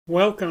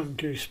Welcome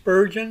to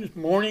Spurgeon's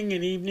Morning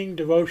and Evening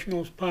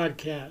Devotionals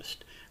Podcast.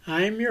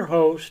 I am your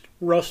host,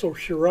 Russell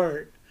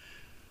Sherrard.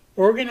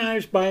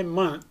 Organized by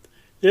month,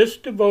 this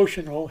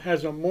devotional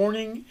has a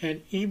morning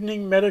and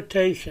evening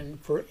meditation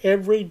for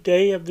every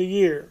day of the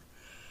year.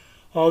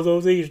 Although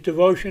these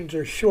devotions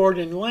are short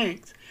in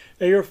length,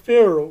 they are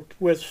filled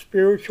with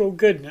spiritual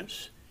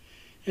goodness.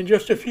 In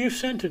just a few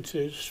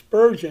sentences,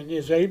 Spurgeon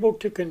is able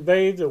to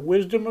convey the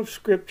wisdom of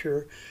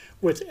Scripture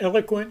with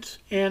eloquence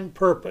and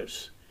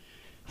purpose.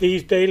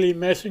 These daily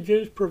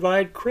messages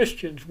provide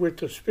Christians with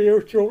the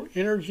spiritual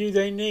energy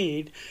they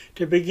need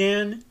to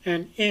begin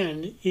and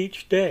end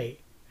each day.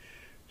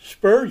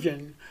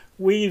 Spurgeon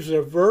weaves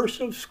a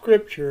verse of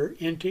Scripture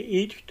into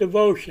each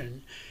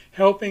devotion,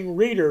 helping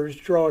readers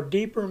draw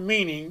deeper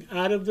meaning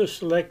out of the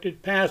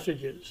selected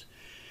passages.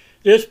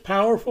 This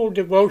powerful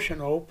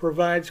devotional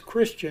provides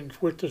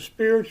Christians with the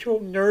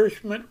spiritual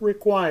nourishment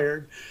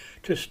required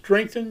to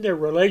strengthen their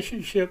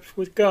relationships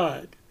with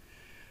God.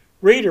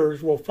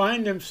 Readers will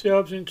find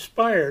themselves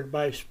inspired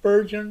by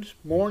Spurgeon's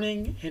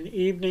morning and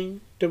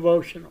evening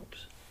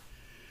devotionals.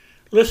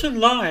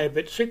 Listen live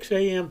at 6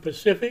 a.m.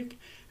 Pacific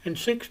and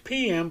 6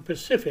 p.m.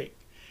 Pacific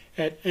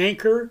at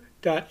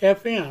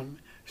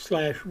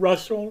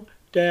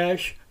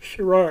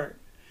anchor.fm/Russell-Sherrard.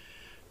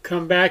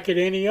 Come back at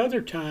any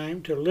other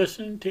time to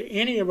listen to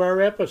any of our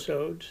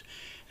episodes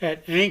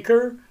at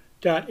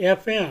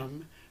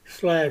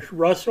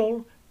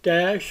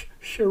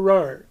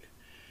anchor.fm/Russell-Sherrard.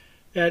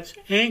 That's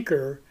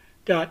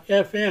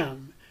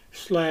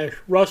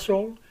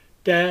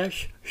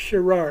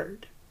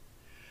anchor.fm/Russell-Sherrard.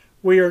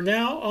 We are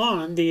now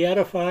on the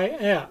Edify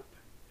app.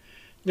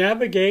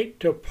 Navigate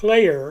to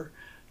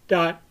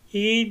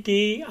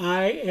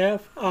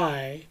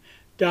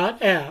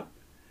player.edifi.app,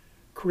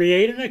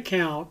 create an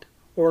account,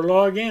 or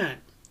log in.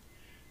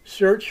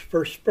 Search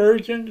for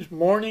Spurgeon's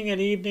Morning and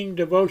Evening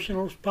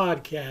Devotionals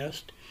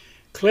Podcast,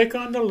 click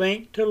on the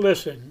link to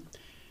listen,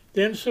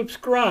 then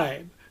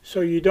subscribe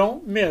so you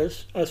don't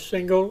miss a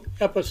single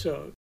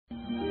episode.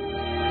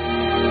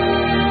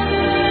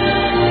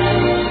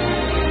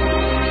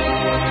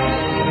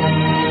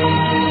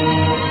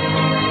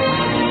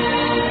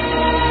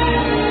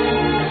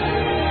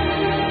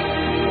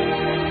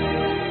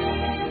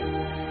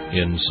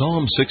 In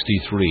Psalm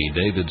 63,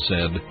 David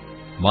said,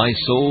 "My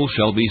soul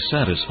shall be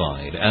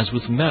satisfied as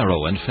with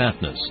marrow and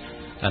fatness,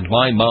 and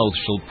my mouth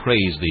shall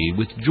praise thee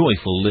with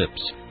joyful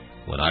lips,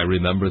 when I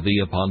remember thee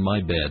upon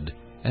my bed,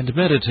 and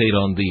meditate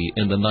on thee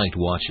in the night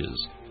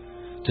watches."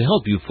 To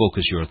help you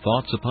focus your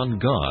thoughts upon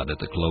God at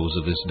the close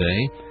of this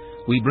day,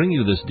 we bring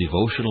you this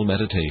devotional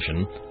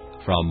meditation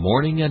from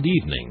Morning and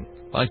Evening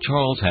by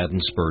Charles Haddon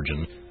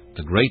Spurgeon,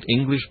 the great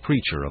English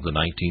preacher of the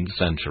 19th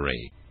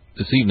century.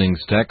 This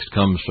evening's text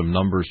comes from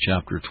Numbers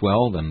chapter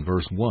 12 and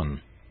verse 1.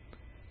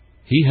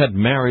 He had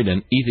married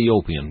an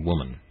Ethiopian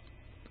woman.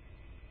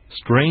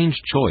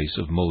 Strange choice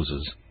of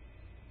Moses,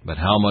 but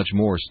how much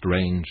more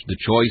strange the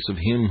choice of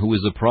him who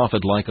is a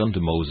prophet like unto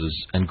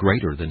Moses, and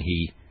greater than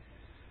he.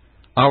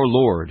 Our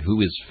Lord,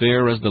 who is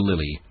fair as the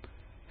lily,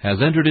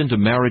 has entered into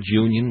marriage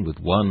union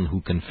with one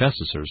who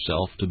confesses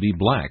herself to be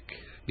black,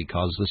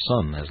 because the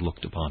sun has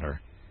looked upon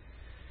her.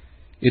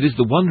 It is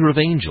the wonder of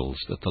angels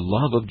that the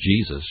love of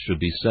Jesus should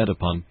be set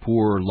upon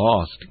poor,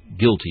 lost,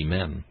 guilty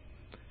men.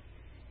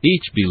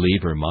 Each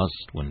believer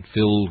must, when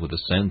filled with a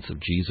sense of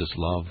Jesus'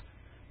 love,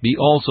 be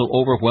also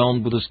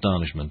overwhelmed with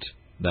astonishment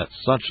that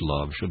such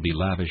love should be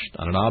lavished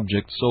on an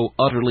object so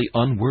utterly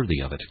unworthy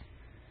of it.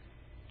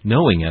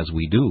 Knowing as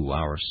we do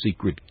our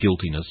secret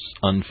guiltiness,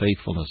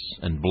 unfaithfulness,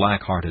 and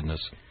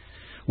black-heartedness,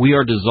 we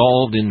are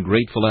dissolved in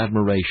grateful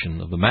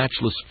admiration of the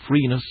matchless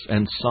freeness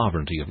and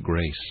sovereignty of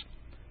grace.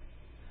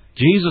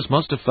 Jesus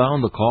must have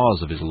found the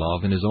cause of his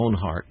love in his own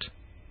heart,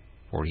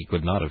 for he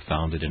could not have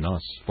found it in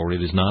us, for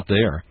it is not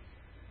there.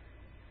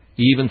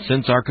 Even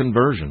since our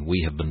conversion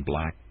we have been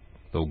black,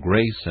 though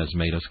grace has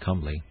made us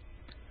comely.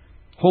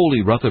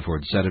 Holy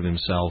Rutherford said of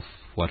himself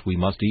what we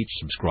must each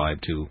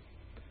subscribe to.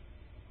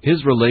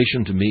 His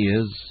relation to me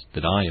is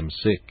that I am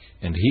sick,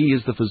 and he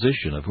is the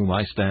physician of whom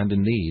I stand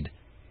in need.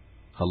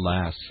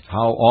 Alas,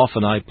 how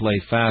often I play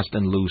fast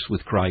and loose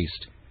with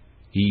Christ.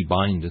 He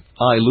bindeth,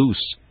 I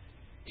loose.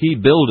 He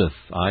buildeth,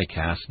 I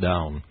cast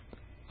down.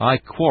 I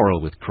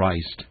quarrel with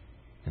Christ,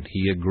 and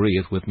he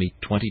agreeth with me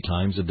 20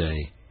 times a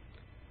day.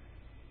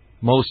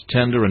 Most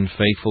tender and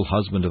faithful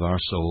husband of our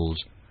souls,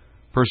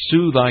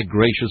 pursue thy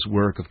gracious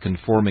work of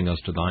conforming us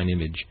to thine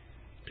image,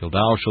 till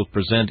thou shalt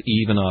present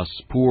even us,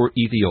 poor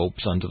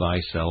Ethiops, unto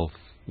thyself,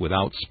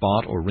 without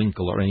spot or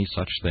wrinkle or any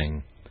such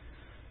thing.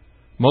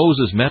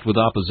 Moses met with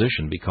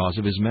opposition because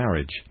of his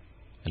marriage,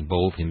 and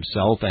both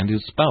himself and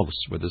his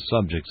spouse were the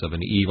subjects of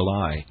an evil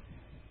eye.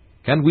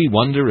 Can we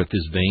wonder if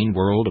this vain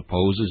world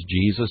opposes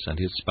Jesus and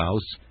his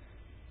spouse,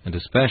 and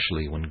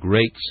especially when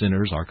great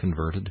sinners are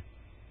converted?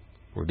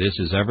 For this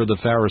is ever the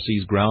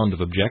Pharisees' ground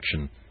of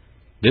objection.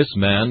 This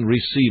man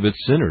receiveth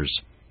sinners.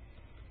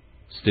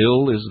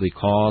 Still is the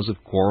cause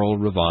of quarrel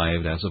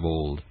revived as of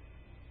old,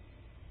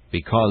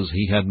 because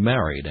he had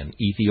married an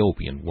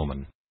Ethiopian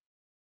woman.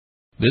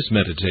 This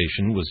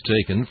meditation was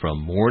taken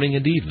from Morning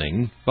and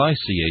Evening by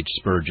C.H.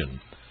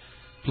 Spurgeon.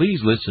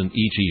 Please listen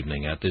each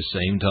evening at this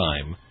same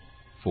time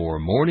for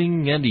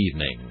Morning and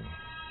Evening.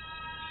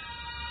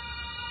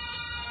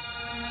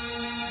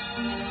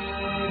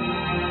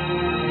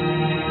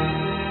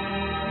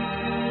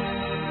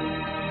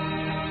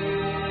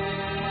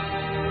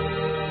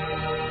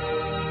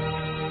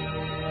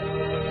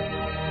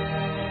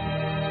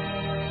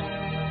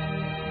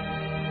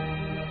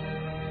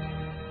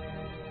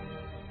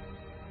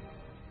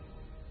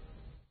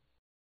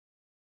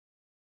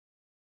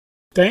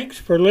 Thanks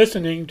for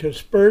listening to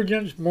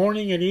Spurgeon's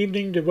Morning and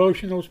Evening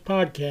Devotionals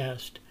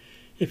podcast.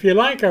 If you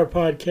like our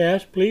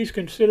podcast, please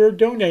consider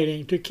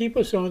donating to keep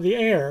us on the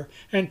air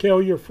and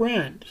tell your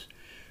friends.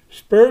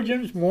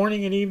 Spurgeon's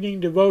Morning and Evening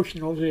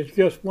Devotionals is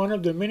just one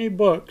of the many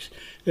books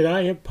that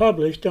I have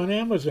published on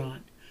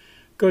Amazon.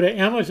 Go to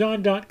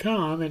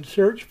Amazon.com and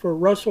search for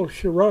Russell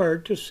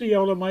Sherrard to see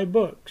all of my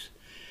books.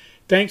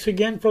 Thanks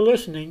again for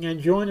listening, and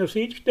join us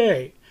each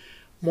day,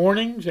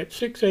 mornings at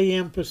 6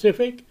 a.m.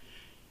 Pacific,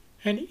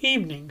 and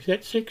evenings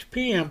at 6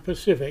 p.m.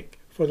 Pacific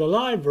for the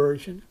live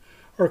version,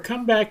 or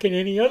come back at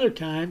any other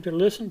time to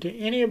listen to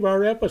any of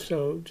our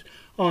episodes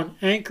on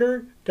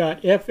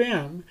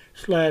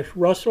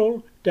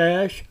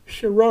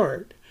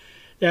anchor.fm/Russell-Sherrard.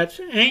 That's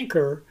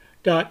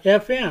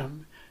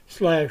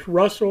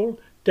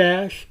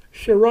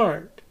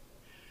anchor.fm/Russell-Sherrard.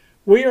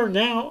 We are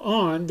now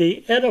on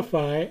the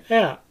Edify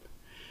app.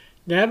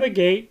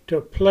 Navigate to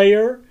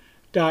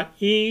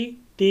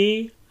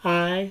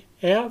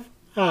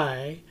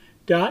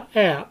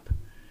player.edifi.app.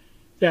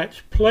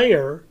 That's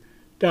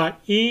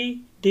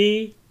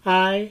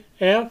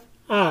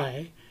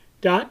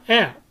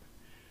player.edifi.app.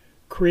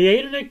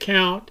 Create an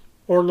account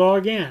or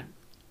log in.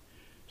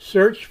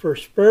 Search for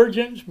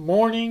Spurgeon's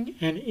Morning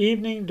and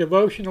Evening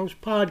Devotionals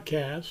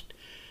podcast.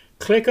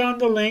 Click on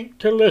the link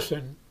to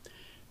listen,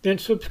 then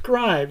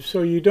subscribe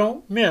so you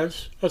don't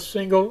miss a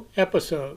single episode.